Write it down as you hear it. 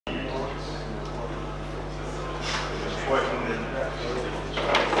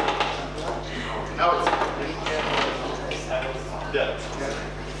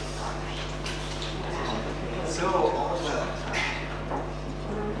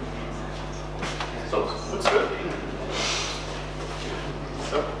Looks good.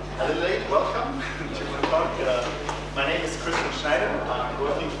 So, a little late, welcome to my talk. My name is Schneider. I'm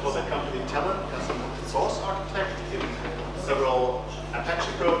working for the company Talent as an open source architect in several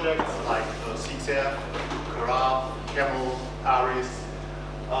Apache projects like CXF, Karab, Camel, Aris,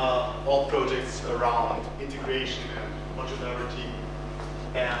 all projects around integration and modularity.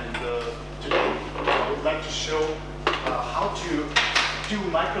 And today I would like to show how to do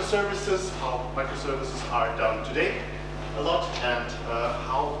microservices, how microservices are done today a lot, and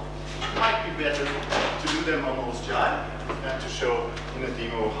how it might be better to do them on OSGi and to show in a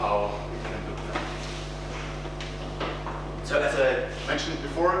demo how we can do them. So as I mentioned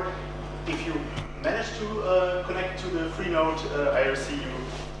before, if you manage to connect to the free node IRC, you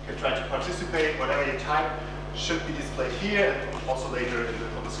can try to participate. Whatever you type should be displayed here and also later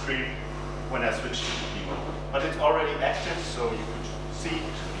on the screen when I switch to the demo. But it's already active, so you could see,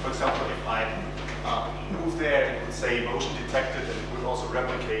 for example, if I move there, it would say motion detected, and it would also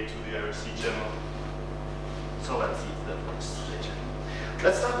replicate to the IRC channel. So let's see if that works later.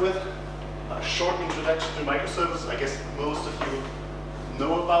 Let's start with a short introduction to microservices. I guess most of you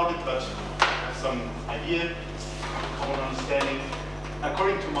know about it, but have some idea, common understanding.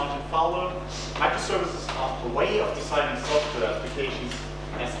 According to Martin Fowler, microservices are a way of designing software applications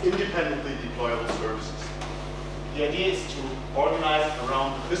as independently deployable services. The idea is to organize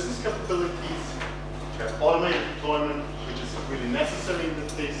around the business capabilities, to have automated deployment, which is really necessary in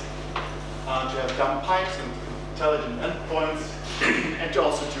this case, to have dumb pipes and intelligent endpoints, and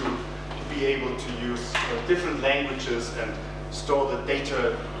also to be able to use different languages and store the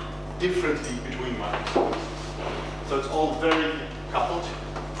data differently between microservices. So it's all very coupled,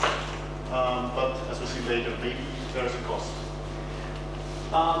 but as we'll see later, maybe there's a cost.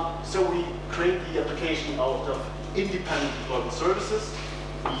 So we create the application out of independent deployable services.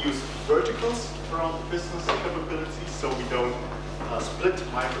 We use verticals around the business capabilities, so we don't split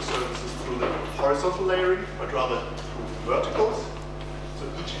microservices through the horizontal layering, but rather through verticals. So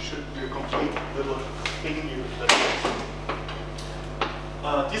each should be a complete little thing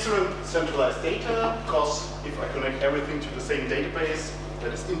decentralized data, because if I connect everything to the same database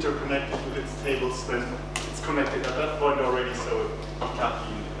that is interconnected with its tables, then it's connected at that point already, so it can't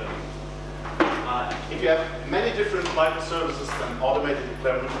be independent. If you have many different microservices, then automated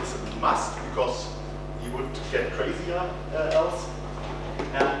deployment is a must, because you would get crazy else.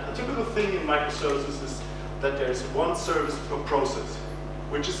 And a typical thing in microservices is that there is one service per process,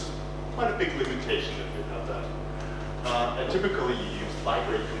 which is quite a big limitation if you have that. And typically you use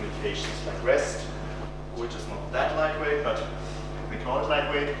lightweight communications like REST, which is not that lightweight, but we call it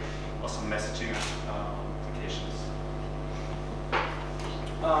lightweight, or some messaging applications.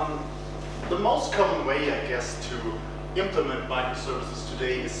 The most common way, I guess, to implement microservices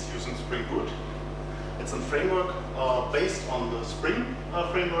today is using Spring Boot. It's a framework based on the Spring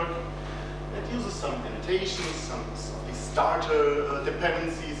framework that uses some annotations, some of these starter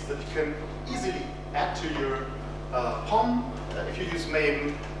dependencies that you can easily add to your POM if you use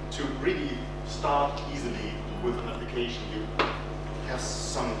Maven to really start easily with an application. You have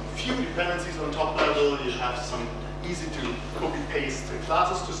some few dependencies on top level, you have some easy to copy-paste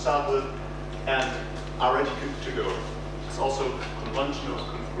classes to start with, and are ready to go. It's also conventional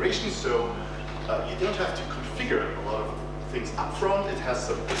configuration, so you don't have to configure a lot of things up front. It has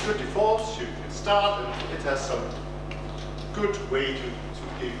some good defaults, you can start, and it has some good way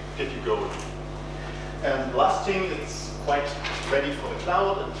to get you going. And last thing, it's quite ready for the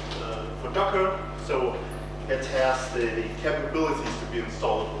cloud and for Docker, so it has the capabilities to be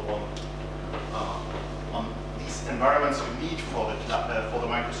installable on these environments you need for the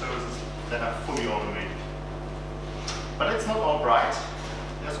microservices that are fully automated. But it's not all bright.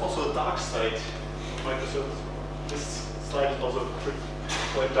 There's also a dark side of microservices. This slide is also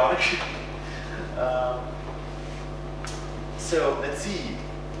quite dark. So let's see.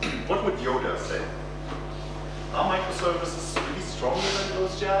 What would Yoda say? Are microservices really stronger than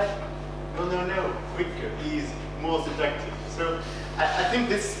OSGi? No, quicker, easy, more seductive. So I think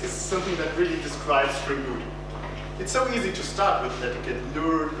this is something that really describes Spring Boot. It's so easy to start with that you get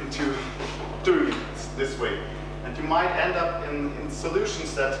lured into doing it this way. And you might end up in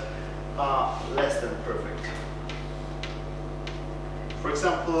solutions that are less than perfect. For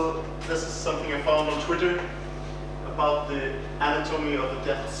example, this is something I found on Twitter about the anatomy of the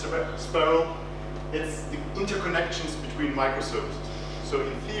death spiral. It's the interconnections between microservices. So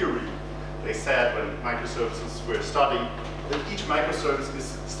in theory, they said when microservices were starting that each microservice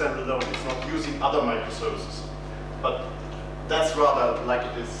is standalone. It's not using other microservices. But that's rather like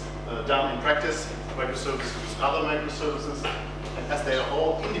it is done in practice. Microservices use other microservices, and as they are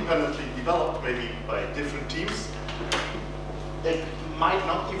all independently developed maybe by different teams, they might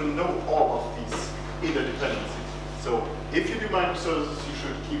not even know all of these interdependencies. So if you do microservices, you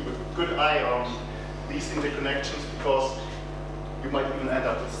should keep a good eye on these interconnections, because you might even end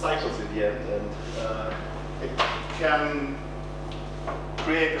up with cycles in the end, and it can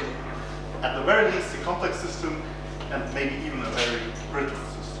create, at the very least, a complex system, and maybe even a very brittle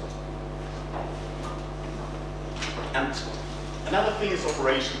system. And another thing is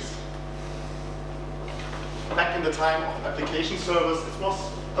operations. Back in the time of application servers, it was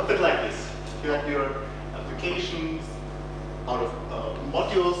a bit like this. You had your applications out of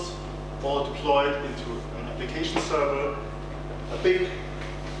modules, all deployed into an application server, a big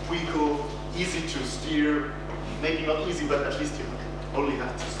vehicle, easy to steer, maybe not easy, but at least you only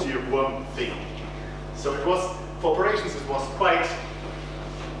have to steer one thing. So it was, for operations, it was quite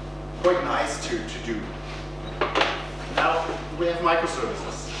nice to do. Now we have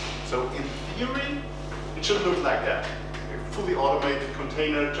microservices. So in theory, it should look like that. A fully automated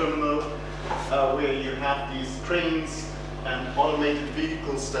container terminal where you have these trains and automated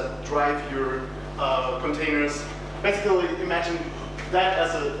vehicles that drive your containers. Basically, imagine that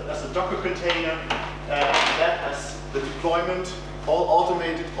as a Docker container, that as the deployment, all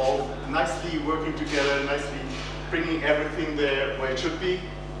automated, all nicely working together, nicely bringing everything there where it should be,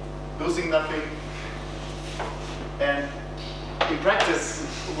 losing nothing. And in practice,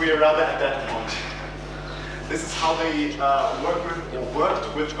 we are rather at that point. This is how they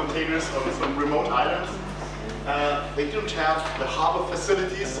worked with containers on some remote islands. They didn't have the harbor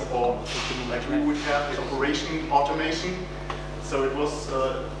facilities, or like we would have the operation automation. So it was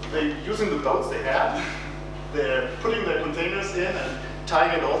they using the boats they had. They're putting their containers in and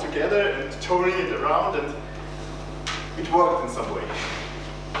tying it all together and towing it around, and it worked in some way.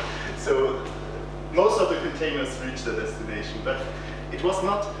 So most of the containers reached their destination, but it was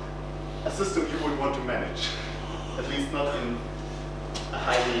not a system you would want to manage, at least not in a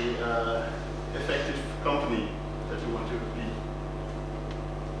highly effective company that you want to be.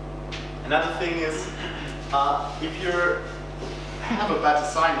 Another thing is, if you have a bad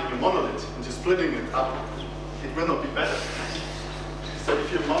design in your monolith and you're splitting it up, it will not be better. So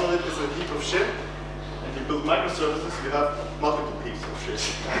if your monolith is a heap of shit and you build microservices, you have multiple heaps of shit.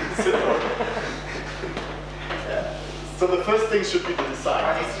 So the first thing should be the design.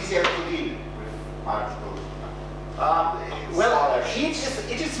 But it's easier to deal with multiple. Well,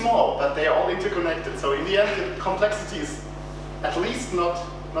 it is small, but they are all interconnected. So in the end, the complexity is at least not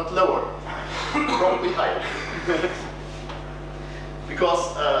lower, probably higher.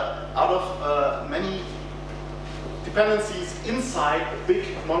 Because out of many dependencies inside a big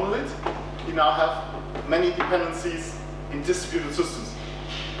monolith, you now have many dependencies in distributed systems.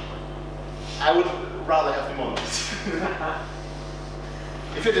 I would rather have the monolith.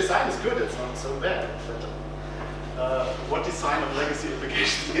 If your design is good, it's not so bad. But what design of legacy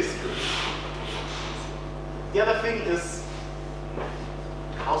applications is good? The other thing is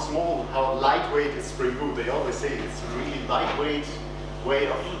how small, how lightweight is Spring Boot. They always say it's a really lightweight way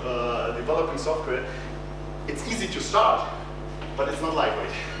of developing software. It's easy to start, but it's not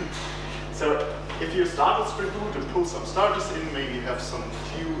lightweight. So if you start with Spring Boot and pull some starters in, maybe you have some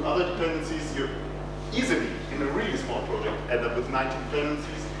few other dependencies, you easily, in a really small project, end up with 19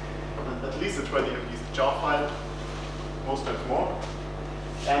 dependencies, and at least a 20 MB jar file, most times more.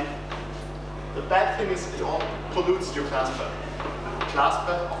 And the bad thing is it all pollutes your class path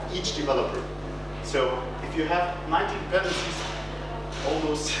of each developer. So if you have 19 dependencies,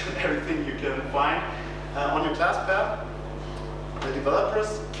 almost everything you can find on your class path, the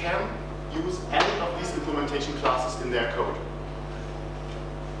developers can use any of these implementation classes in their code.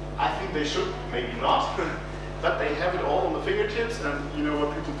 I think they should, maybe not, but they have it all on the fingertips, and you know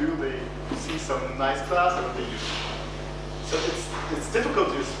what people do, they see some nice class and they use it. So it's difficult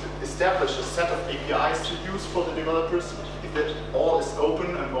to establish a set of APIs to use for the developers if that all is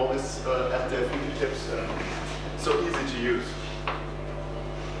open and all is at their fingertips and so easy to use.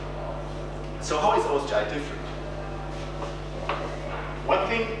 So how is OSGi different? One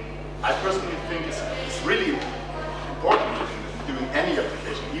thing I personally think is really important in doing any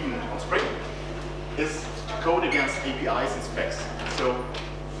application, even on Spring, is to code against APIs and specs. So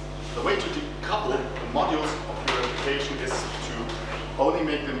the way to decouple the modules of your application is to only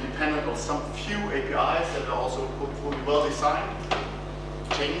make them dependent on some few APIs that are also hopefully well designed,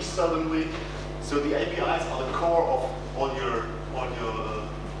 change suddenly. So the APIs are the core of all your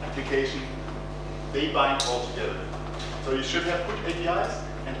application. They bind all together. So you should have good APIs,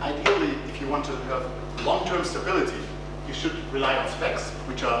 and ideally, if you want to have long-term stability, you should rely on specs,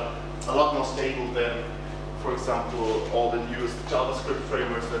 which are a lot more stable than for example, all the newest JavaScript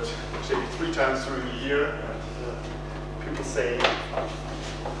frameworks that change 3 times during a year. And people say,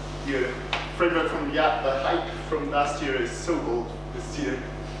 the framework from the hype from last year is so old this year.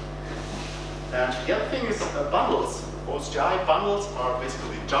 And the other thing is bundles. OSGi bundles are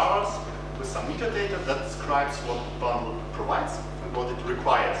basically jars with some metadata that describes what the bundle provides and what it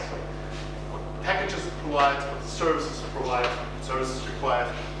requires. What packages it provides, what the services it provides, services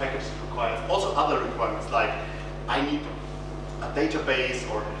required, packages required. Also other requirements like I need a database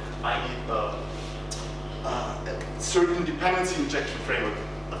or I need a certain dependency injection framework.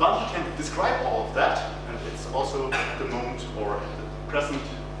 A bundle can describe all of that, and it's also at the moment or at the present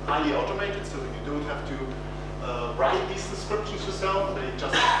highly automated, so you don't have to write these descriptions yourself. They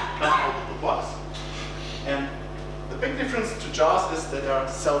just come out of the box. And the big difference to jars is that they are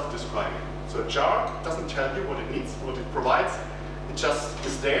self-describing. So a jar doesn't tell you what it needs, what it provides. It just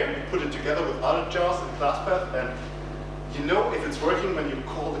is there. You put it together with other jars in the class path, and you know if it's working when you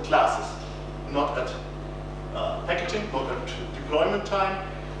call the classes, not at packaging, not at deployment time,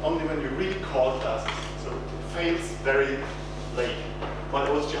 only when you really call classes. So it fails very late. While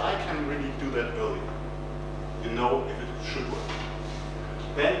OSGi can really do that early. You know if it should work.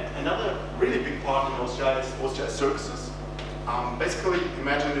 Then another really big part in OSGi is OSGi services. Basically,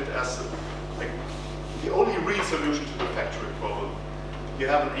 imagine it as like the only real solution to the factory problem. You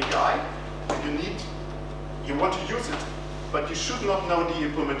have an API, you want to use it, but you should not know the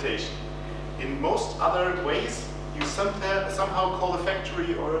implementation. In most other ways, you somehow call a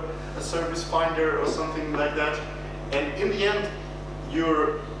factory or a service finder or something like that, and in the end,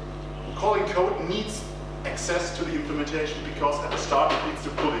 your calling code needs access to the implementation because at the start it needs to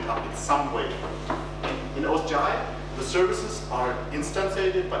pull it up in some way. In OSGi, the services are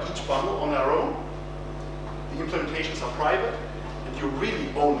instantiated by each bundle on their own. The implementations are private, and you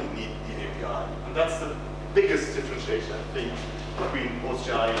really only need the API. And that's the biggest differentiation, I think, between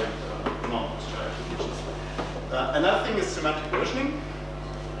OSGi and non-OSGi applications. Another thing is semantic versioning.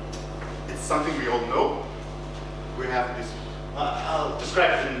 It's something we all know. We have this. I'll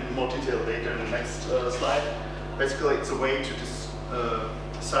describe it in more detail later in the next slide. Basically, it's a way to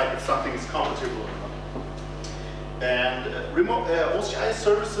decide if something is compatible or not. And OSGi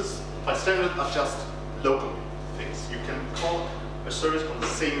services, by standard, are just local things. You can call a service on the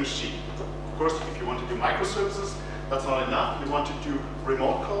same machine. Of course, if you want to do microservices, that's not enough. You want to do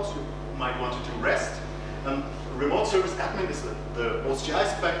remote calls, you might want to do REST. And remote service admin is the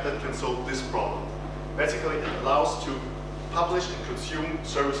OSGi spec that can solve this problem. Basically, it allows to publish and consume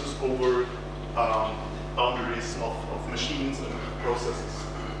services over boundaries of machines and processes.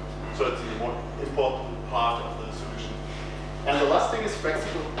 So it's the more important part of the solution. And the last thing is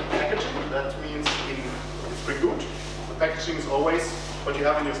flexible packaging. That means in Spring Boot, the packaging is always what you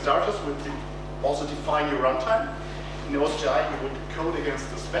have in your starters, would also define your runtime. In OSGi, you would code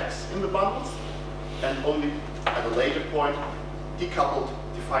against the specs in the bundles, and only at a later point, decoupled,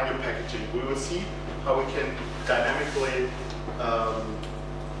 define your packaging. We will see how we can dynamically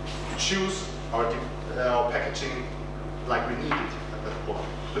choose our packaging like we need it at that point,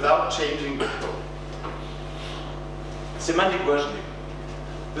 without changing the code. Semantic versioning.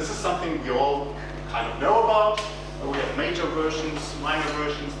 This is something we all kind of know about. We have major versions, minor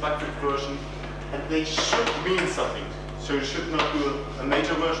versions, bug fix version, and they should mean something. So you should not do a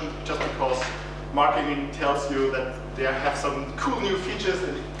major version just because marketing tells you that they have some cool new features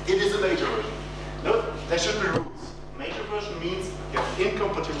and it is a major version. No, there should be rules. Major version means you have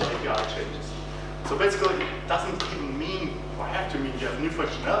incompatible API changes. So basically, it doesn't even mean, or have to mean, you have new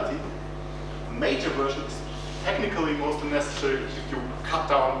functionality. A major version is technically most necessary if you cut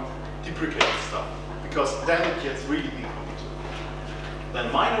down deprecated stuff, because then it gets really incompatible.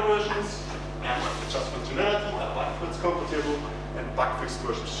 Then minor versions and just functionality are bug fix compatible, and bug fix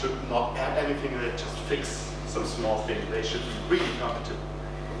versions should not add anything, they just fix some small thing. They should be really compatible.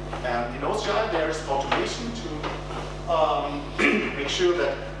 And in OSGi, there is automation to make sure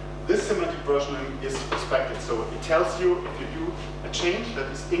that this semantic versioning is respected. So it tells you if you do a change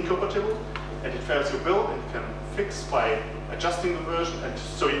that is incompatible and it fails your build, and you can fix by adjusting the version, and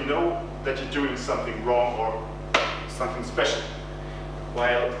so you know that you're doing something wrong or something special.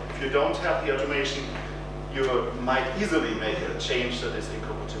 While if you don't have the automation, you might easily make a change that is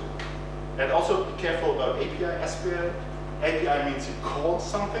incompatible. And also be careful about API, SPI. API means you call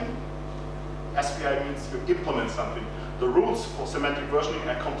something. SPI means you implement something. The rules for semantic versioning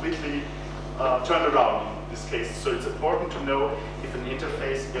are completely turned around in this case. So it's important to know if an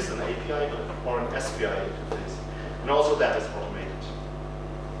interface is an API or an SPI interface. And also that is automated.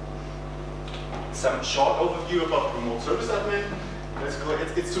 Some short overview about remote service admin. Basically,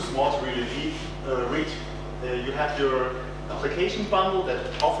 it's too small to really read. you have your application bundle that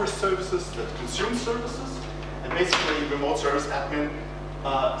offers services, that consumes services, and basically remote service admin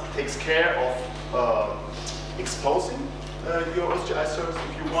takes care of exposing your OSGi service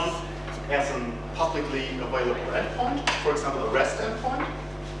if you want as a publicly available endpoint, for example a REST endpoint,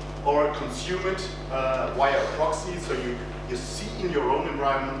 or consume it via a proxy, so you see in your own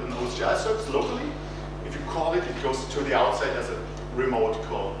environment an OSGi service locally. If you call it, it goes to the outside as a remote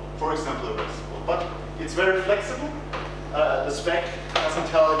call, for example a REST call. But it's very flexible. The spec doesn't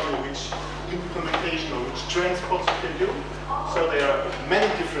tell you which implementation or which transports you can do. So there are many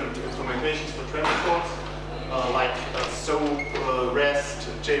different implementations for transports, like SOAP, REST,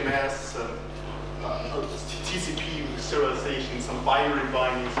 JMS, TCP serialization, some binary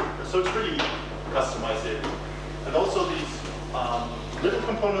bindings. So it's really customizable. And also these little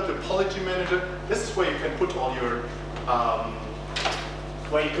component, the policy manager. This is where you can put all your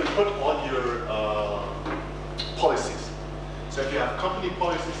policies. So if you have company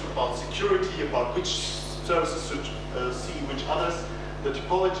policies about security, about which services should see which others, the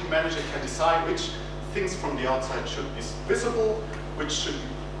topology manager can decide which things from the outside should be visible, which should be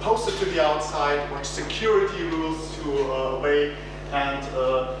posted to the outside, which security rules to obey, and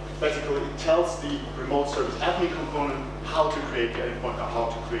basically it tells the remote service admin component how to create the endpoint or how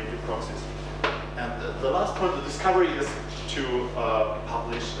to create the proxies. And the last point, the discovery, is to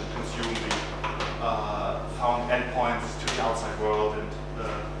publish and consume the found endpoints to the outside world. And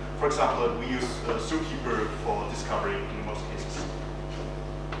for example, we use Zookeeper for discovery in most cases.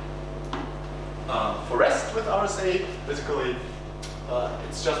 For REST with RSA, basically,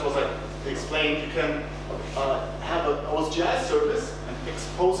 it's just what I explained. You can have an OSGi service and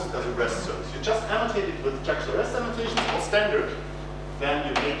expose it as a REST service. You just annotate it with Jackson REST annotations, all standard. Then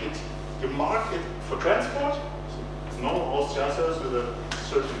you make it, you mark it for transport. So it's a normal OSGi service with a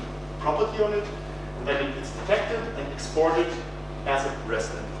certain property on it. And then it's detected and exported as a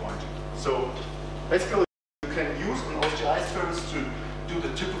REST endpoint. So basically, you can use an OSGi service to do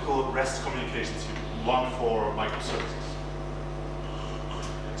the typical REST communications you want for microservices.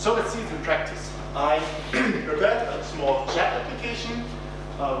 So let's see it in practice. I prepared a small chat application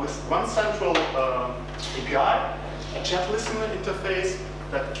with one central API, a chat listener interface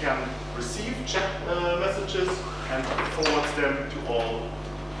that can receive chat messages and forwards them to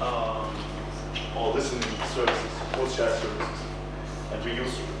all listening services, OSGi services. And we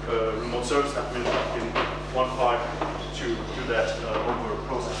use remote service admin in one part to do that over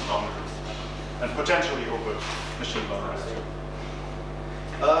process boundaries and potentially over machine boundaries.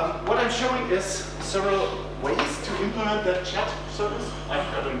 What I'm showing is several ways to implement that chat service. I've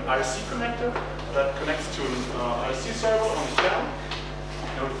got an IRC connector that connects to an IRC server on the channel.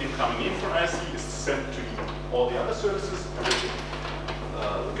 Everything coming in from IRC is sent to all the other services. Everything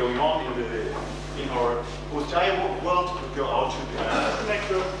going on in our OSGi world will go out to the IRC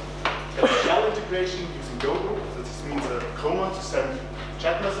connector. Got a shell integration using Go. So this means a command to send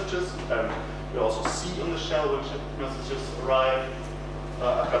chat messages. And we also see on the shell when chat messages arrive.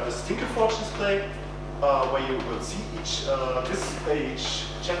 I've got this Tinkerforge display where you will see each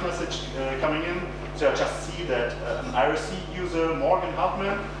chat message coming in. So I just see that an IRC user, Morgan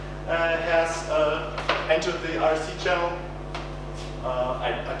Hartman, has entered the IRC channel.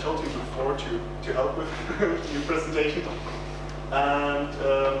 I told you before to help with your presentation. And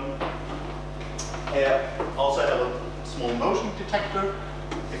I also have a small motion detector.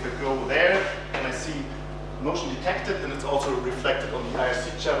 If I go there and I see motion detected, and it's also reflected on the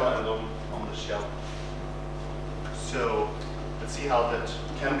IRC channel and on the shell. So let's see how that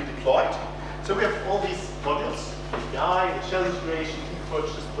can be deployed. So we have all these modules: API, the shell integration,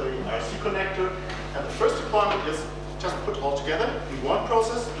 Tinkerforge display, IRC connector, and the first deployment is just put all together in one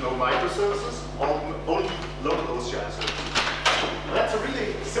process, no microservices, only local OSGi services. That's a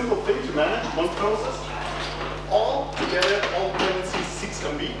really simple thing to manage, one process, all together, all dependencies, 6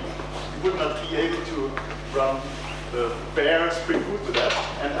 MB. You would not be able to run the bare Spring Boot to that.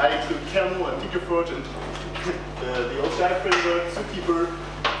 And I include Camel and Tinkerforge and the OSGi framework, Zookeeper.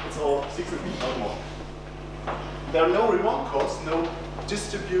 It's all 6 MB, not more. There are no remote calls, no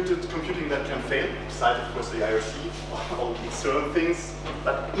distributed computing that can fail, besides of course the IRC, all the external things,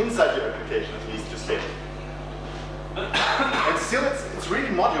 but inside your application at least to stay. And still it's really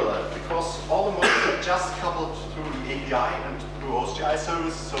modular, because all the modules are just coupled through the API and through OSGi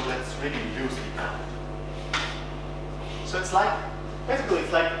service, so that's really loosely coupled. So it's like, basically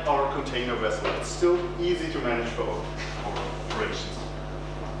it's like our container vessel. It's still easy to manage for our operations.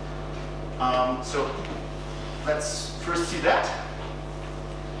 So let's first see that.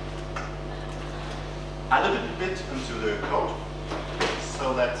 I look a bit into the code.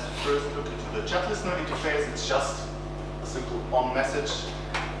 So let's first look into the chat listener interface. It's just a simple on message,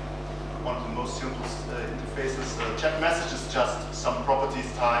 one of the most simple interfaces. Chat message is just some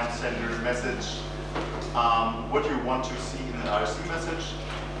properties, time, sender, message, what you want to see in an IRC message.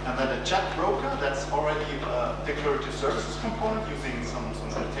 And then a chat broker, that's already a declarative services component using some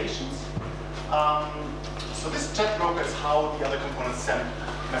annotations. So this chat broker is how the other components send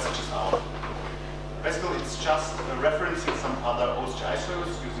messages out. Basically, it's just referencing some other OSGi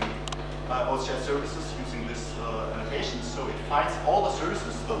service using OSGi services using this annotation. So it finds all the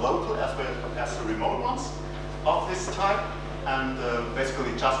services, the local as well as the remote ones of this type. And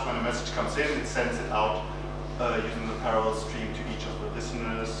basically, just when a message comes in, it sends it out using the parallel stream to each of the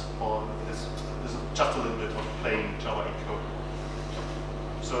listeners. Or this is just a little bit of plain Java 8 code.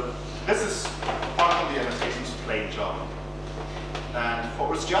 So this is part of the annotations plain Java. And for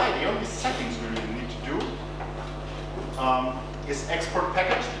OSGi, the only settings we really need to do is export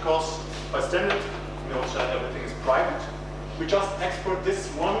package, because by standard in OSGi everything is private. We just export this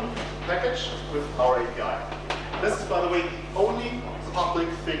one package with our API. This is, by the way, the only public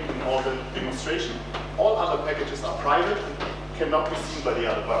thing in all the demonstration. All other packages are private and cannot be seen by the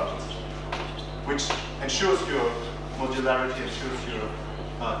other buttons, which ensures your modularity, ensures your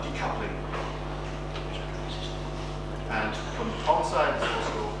decoupling. And from the POM side, it's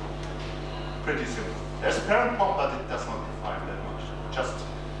also pretty simple. There's a parent POM, but it does not define that much. Just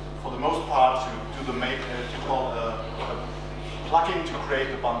for the most part, to do the to call a plugin to create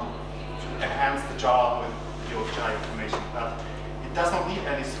a bundle, to enhance the jar with the OSGi information. But it does not need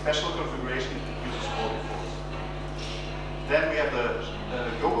any special configuration. It uses all defaults. Then we have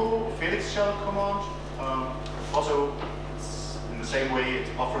the Gogo Felix shell command. Also, it's in the same way, it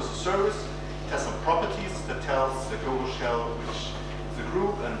offers a service. It has some properties that tells the Gogo shell which is the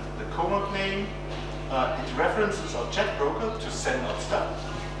group and the command name. It references our chat broker to send out stuff.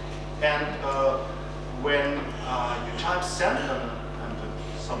 And when you type send and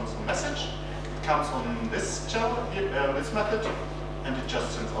some message, it comes on this shell, this method, and it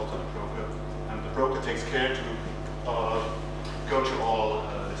just sends out to the broker. And the broker takes care to go to all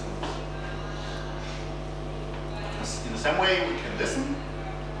listeners. In the same way, we can listen.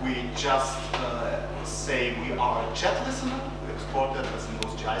 We just say we are a chat listener. We export that as an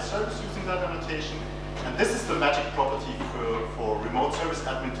OSGi service using that annotation. And this is the magic property for remote service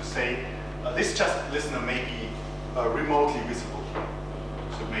admin to say this chat listener may be remotely visible,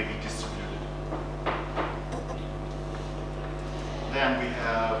 so it may be distributed. Then we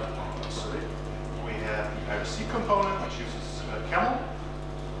have, we have the IRC component, which uses Camel.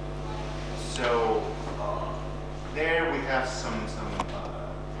 So there we have some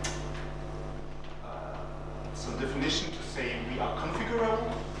definition to say we are configurable.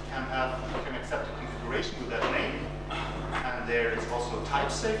 We can accept a configuration with that name. And there is also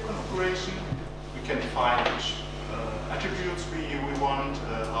type safe configuration. We can define which attributes we want,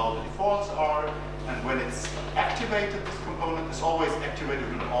 how the defaults are, and when it's activated, this component is always activated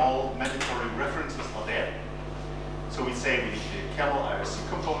when all mandatory references are there. So we say we need the Camel IRC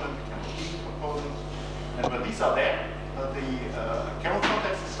component, the Camel D component, and when these are there, the Camel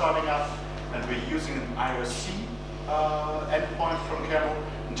context is starting up, and we're using an IRC endpoint from Camel,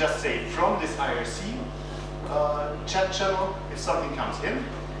 and just say from this IRC chat channel, if something comes in,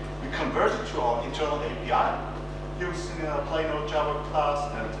 we convert it to our internal API using a plain old Java class,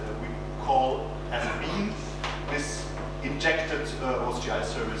 and we call as a bean this injected OSGi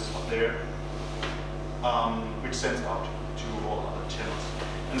service up there, which sends out to all other channels.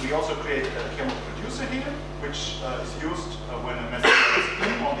 And we also create a Camel producer here, which is used when a message is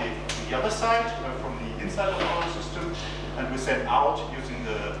in on the other side, from the inside of our system, and we send out using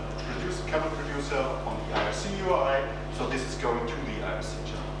the Camel producer on the IRC URI. So this is going to the IRC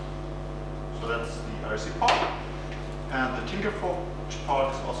channel. So that's the IRC part. And the Tinkerforge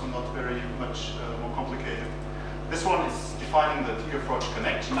part is also not very much more complicated. This one is defining the Tinkerforge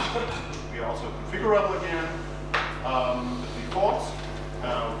connection. We are also configurable again. The defaults.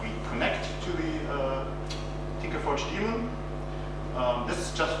 We connect to the Tinkerforge daemon. This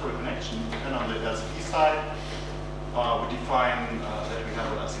is just for a connection. And on the LCD side, we define that we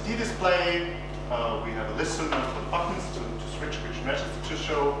have an LCD display. We have a listener for the buttons to switch which message to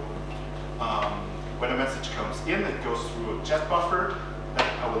show. When a message comes in, it goes through a chat buffer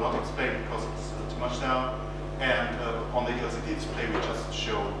that I will not explain because it's too much now. And on the LCD display, we just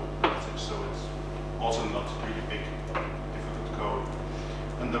show the message, so it's also not really big, difficult code.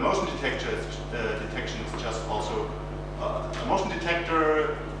 And the motion detection is just also a motion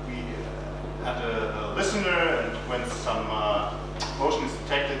detector. We add a listener, and when some motion is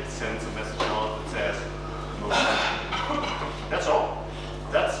detected, it sends a message out that says motion. That's all.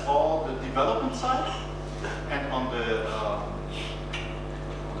 That's all the development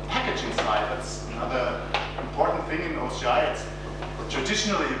OSGi. That's another important thing in OSGi. It's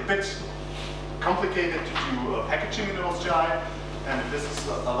traditionally a bit complicated to do packaging in OSGi, and this is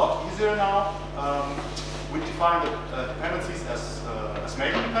a lot easier now. We define the dependencies as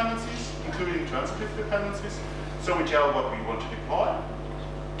main dependencies, including transitive dependencies. So we tell what we want to deploy.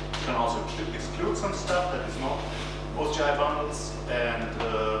 We can also exclude some stuff that is not OSGi bundles, and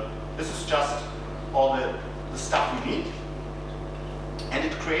this is just all the stuff we need. And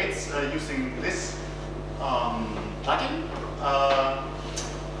it creates, using this plugin,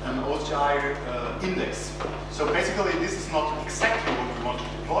 an OSGi index. So basically this is not exactly what we want to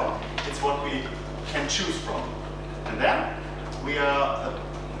deploy, it's what we can choose from. And then we are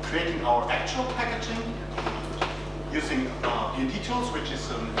creating our actual packaging using BND tools, which is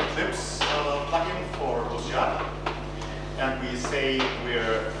an Eclipse plugin for OSGi. And we say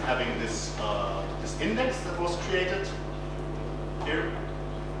we're having this, this index that was created here.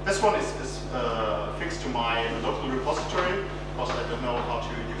 This one is fixed to my local repository, because I don't know how to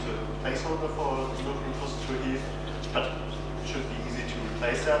use a placeholder for the local repository here, but it should be easy to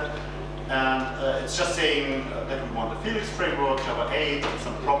replace that. And it's just saying that we want a Felix framework, Java 8, and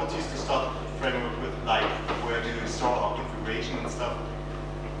some properties to start the framework with, like where do we store our configuration and stuff.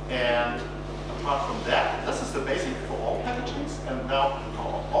 And apart from that, this is the basic for all packagings. And now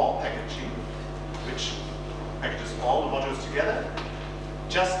for all packaging, which packages all the modules together,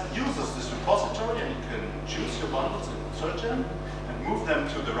 just uses this repository, and you can choose your bundles in search engine and move them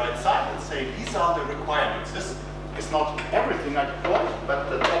to the right side and say these are the requirements. This is not everything I deploy, but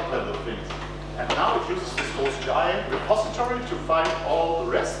the top level things. And now it uses this OSGi repository to find all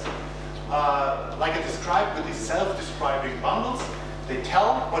the rest. Like I described with these self-describing bundles, they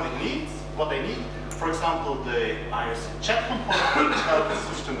tell what it needs, what they need. For example, the IRC chat component will tell the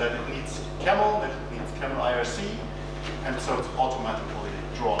system that it needs camel, that it needs camel IRC, and so it's automatically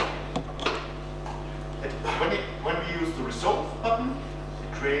drawn. When we use the resolve button,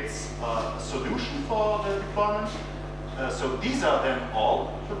 it creates a solution for the deployment. So these are then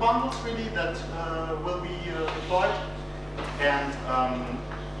all the bundles really that will be deployed, and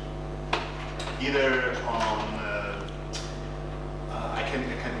either on I can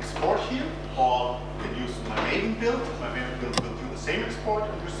export here, or I can use my maven build. My maven build will do the same export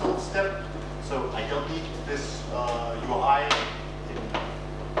and resolve step. So I don't need this UI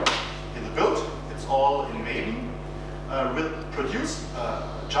in the build. It's all in maven. Will produce a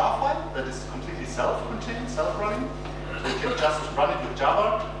jar file that is completely self-contained, self-running. So you can just run it with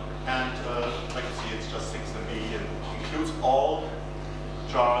Java, and like you see, it's just 6 MB and includes all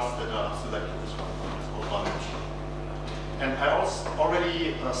jars that are selected as well. And I also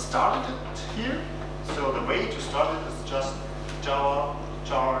already started it here. So the way to start it is just Java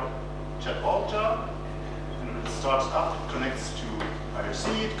jar chat all jar, and when it starts up, it connects to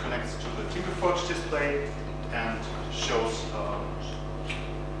IRC, it connects to the Tinkerforge display, and shows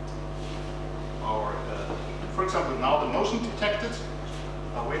our, for example, now the motion detected.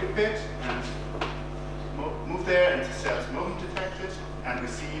 I'll wait a bit and move there, and it says motion detected, and we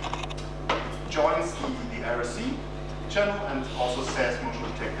see it joins the IRC channel and also says motion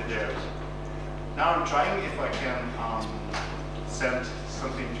detected there. Now I'm trying if I can send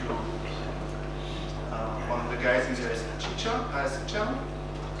something to one of the guys in the IRC channel.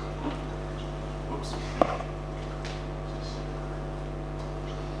 Oops.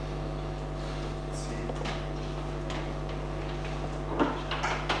 Let's see.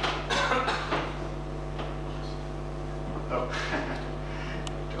 Oh,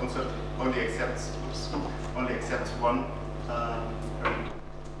 only accepts one.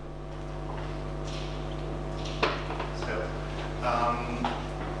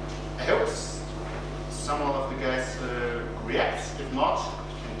 I hope someone of the guys reacts. If not,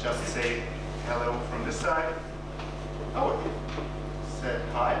 you can just say hello from this side. Oh, it said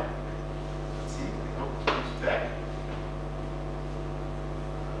hi. Let's see. Oh, it's back.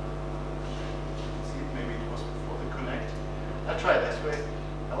 Let's see, maybe it was before the connect. I'll try it this way.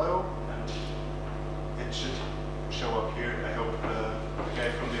 Hello, and it should show up here. I hope the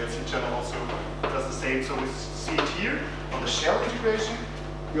guy from the LC channel also does the same. So we see it here on the shell integration.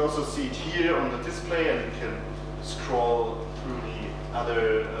 We also see it here on the display, and you can scroll through the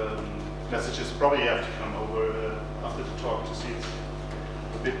other messages. Probably you have to come over after the talk to see it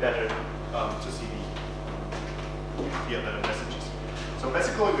a bit better, to see the other messages. So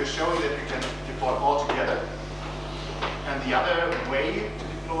basically we're showing that we can deploy all together. And the other way to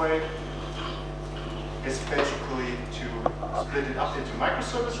deploy is basically to split it up into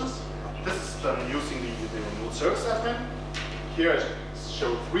microservices. This is done using the remote service admin. Here I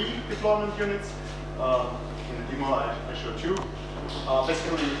show 3 deployment units. In the demo I show 2.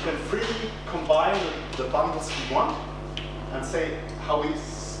 basically you can freely combine the bundles you want and say how we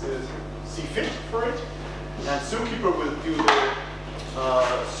see fit for it. And Zookeeper will do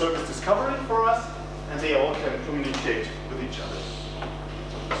the service discovery for us, and they all can communicate with each other.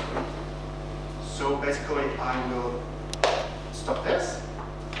 So basically I will stop this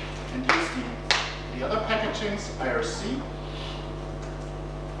and use the other packagings, IRC.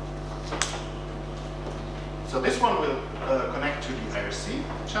 So this one will connect to the IRC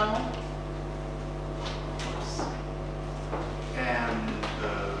channel. And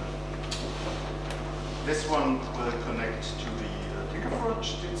this one will connect to the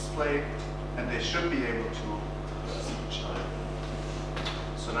Gigafruit display, and they should be able to see each other.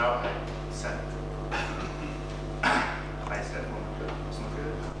 So now I set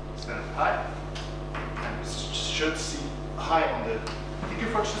high, and we should see high on the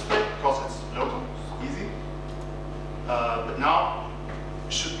Gigafruit display because it's local, easy. But now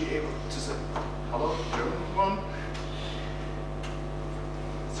we should be able to say hello, German one.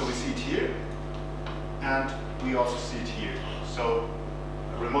 So we see it here, and we also see it here. So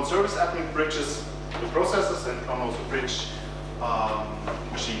a remote service admin bridges the processes and can also bridge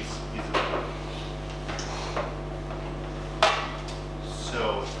machines easily.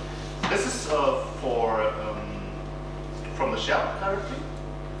 So this is for from the shell directly,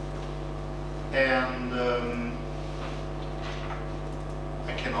 and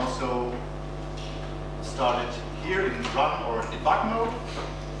I can also start it here in run or debug mode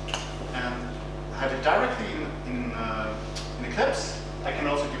and have it directly in Eclipse. I can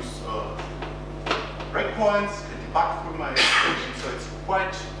also use breakpoints and debug through my application, so it's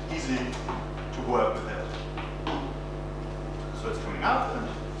quite easy to work with that. So it's coming out, and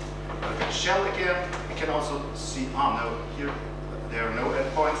I'll get shell again. I can also see, no, here there are no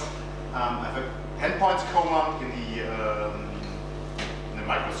endpoints. I have an endpoints command in the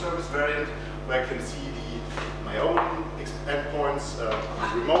microservice variant, where I can see my own endpoints,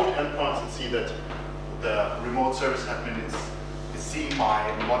 remote endpoints, and see that the remote service admin is seeing my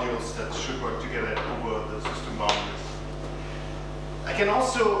modules that should work together over the system boundaries. I can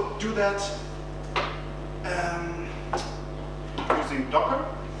also do that using Docker.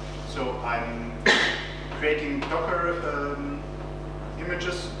 So I'm creating Docker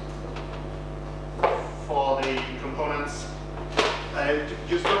images for the components. I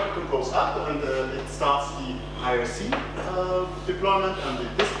use Docker Compose up, and it starts the IRC deployment and the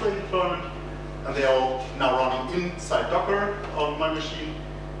display deployment, and they are all now running inside Docker on my machine.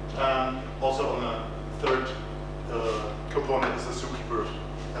 Also on a third component is a Zookeeper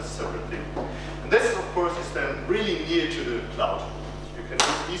as a separate thing. And this, of course, is then really near to the cloud. You can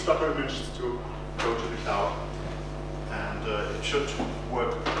use these Docker images to go to the cloud, and it should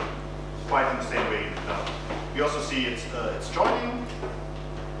work quite in the same way in the cloud. We also see it's joining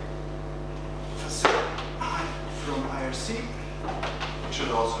from IRC. It should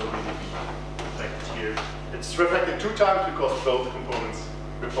also really be reflected here. It's reflected 2 times because both components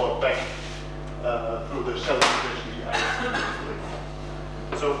report back through the shell integration, the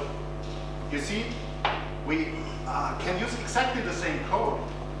IRC. So you see, we can use exactly the same code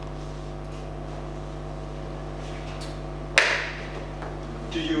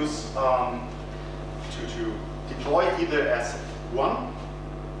to use to deploy either as one,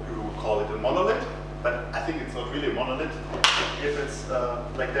 we would call it a monolith, but I think it's not really a monolith if it's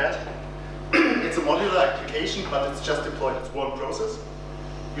like that. It's a modular application, but it's just deployed as one process.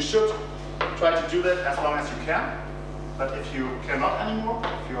 You should try to do that as long as you can, but if you cannot anymore,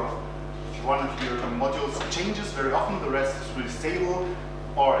 if one of your modules changes very often, the rest is really stable,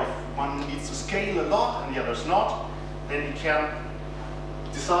 or if one needs to scale a lot and the other's not, then you can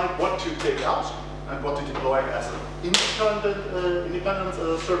decide what to take out and what to deploy as an independent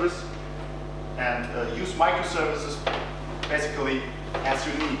service, and use microservices basically as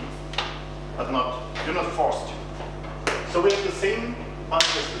you need, but you're not forced to. So we have the same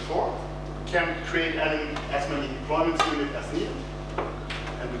bundle as before. We can create as many deployment units as needed,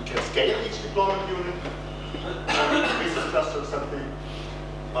 and we can scale each deployment unit, business cluster or something.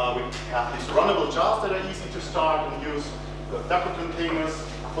 We have these runnable jars that are easy to start and use. The Docker containers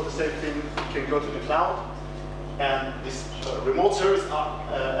for the same thing. You can go to the cloud, and this remote service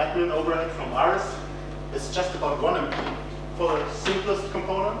admin overhead from Iris is just about 1 MB for the simplest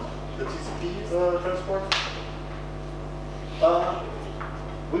component, the TCP transport.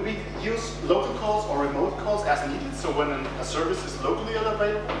 We will use local calls or remote calls as needed. So when a service is locally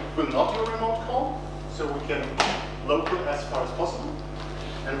unavailable, we'll not do a remote call. So we can keep local as far as possible,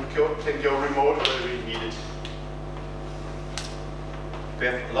 and we can go remote where we need it. We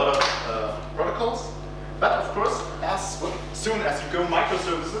have a lot of protocols. But of course, as soon as you go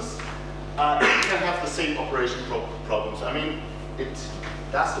microservices, you can have the same operation problems. I mean, it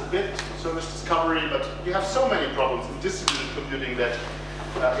does a bit service discovery, but you have so many problems in distributed computing that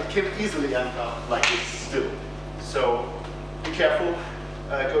it can easily end up like this still. So be careful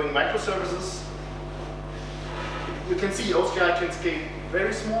going microservices. You can see OSGi can scale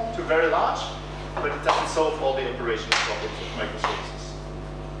very small to very large, but it doesn't solve all the operational problems of microservices.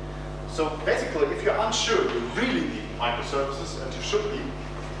 So basically, if you're unsure you really need microservices, and you should be,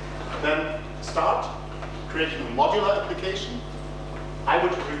 then start creating a modular application. I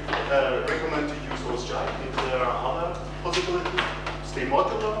would recommend to use OSGi if there are other possibilities. Stay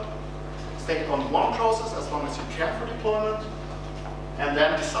modular, stay on one process as long as you can for deployment, and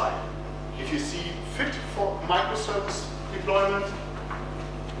then decide. If you see fit for microservice deployment,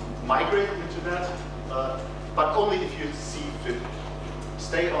 migrate into that, but only if you see fit.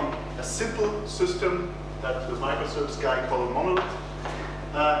 Stay on a simple system that the microservice guy calls a monolith,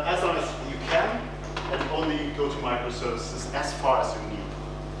 as long as you can, and only go to microservices as far as you need.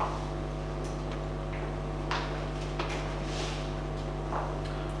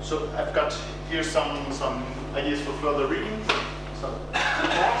 So I've got here some ideas for further reading. Some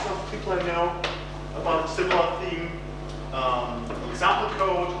talks of people I know about a similar theme, example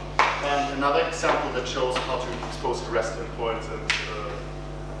code, and another example that shows how to expose REST endpoints. And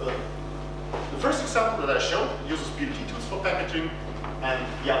the first example that I showed uses BMT tools for packaging, and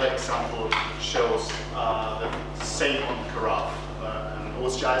the other example shows the same on Carafe, an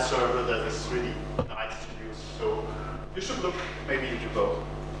OSGi server that is really nice to use. So you should look maybe into both.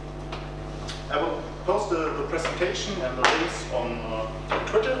 I will post the presentation and the links on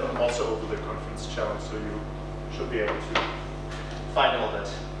Twitter and also over the conference channel, so you should be able to find all that.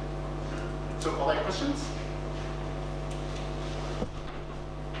 So, other questions?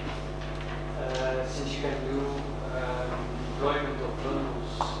 Since you can do deployment of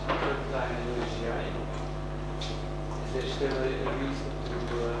bundles at runtime in OSGi, is there still a reason to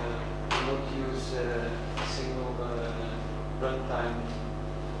not use a single runtime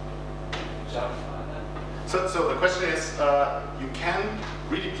Java? So the question is, you can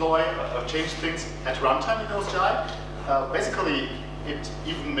redeploy or change things at runtime in OSGi. Basically, it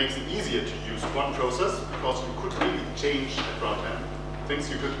even makes it easier to use one process, because you could really change at runtime things.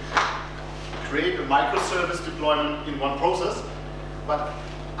 You could create a microservice deployment in one process, but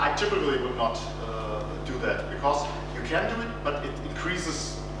I typically would not do that, because you can do it, but it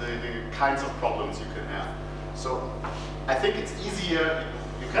increases the kinds of problems you can have. So I think it's easier.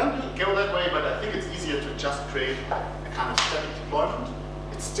 You can go that way, but I think it's easier to just create a kind of static deployment.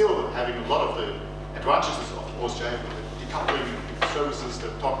 It's still having a lot of the advantages of OSGi, with the decoupling services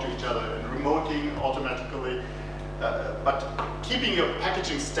that talk to each other and remoting automatically. But keeping your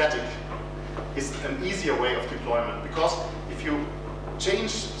packaging static is an easier way of deployment, because if you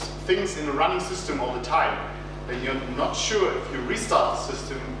change things in a running system all the time, then you're not sure if you restart the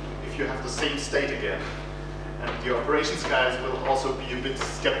system if you have the same state again. And the operations guys will also be a bit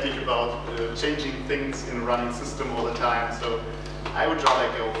skeptic about changing things in a running system all the time. So I would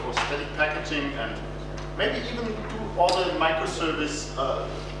rather go for static packaging, and maybe even do all the microservice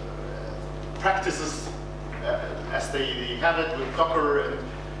practices as they have it with Docker and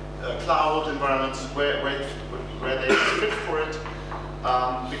cloud environments where they fit for it.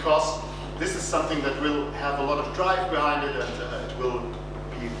 Because this is something that will have a lot of drive behind it, and it will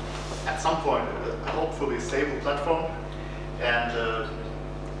be at some point hopefully a stable platform. And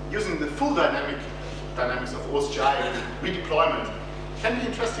using the full dynamics of OSGi and redeployment can be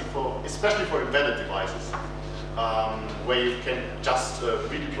interesting especially for embedded devices, where you can just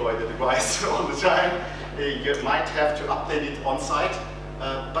redeploy the device all the time. You might have to update it on site,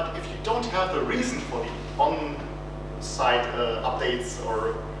 but if you don't have the reason for the on-site updates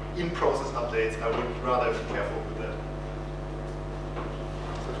or in-process updates, I would rather be careful with that.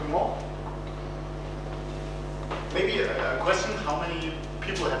 So, two more. Maybe a question: how many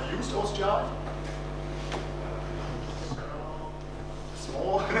people have used OSGi?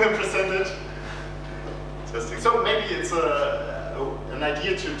 Small percentage. Interesting. So maybe it's an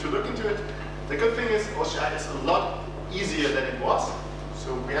idea to look into it. The good thing is OSGi is a lot easier than it was.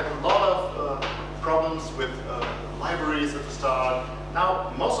 So we had a lot of problems with libraries at the start.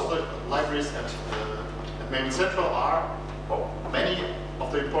 Now most of the libraries at Maven Central are, well, many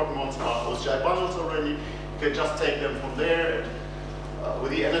of the important ones are OSGi bundles already. You can just take them from there. And,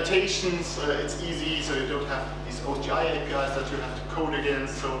 with the annotations, it's easy, so you don't have these OSGi APIs that you have to code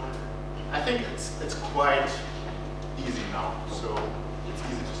against. So I think it's quite easy now. So it's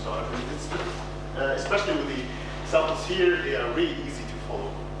easy to start. And especially with the examples here, they are really easy to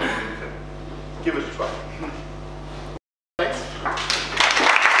follow. You can give it a try.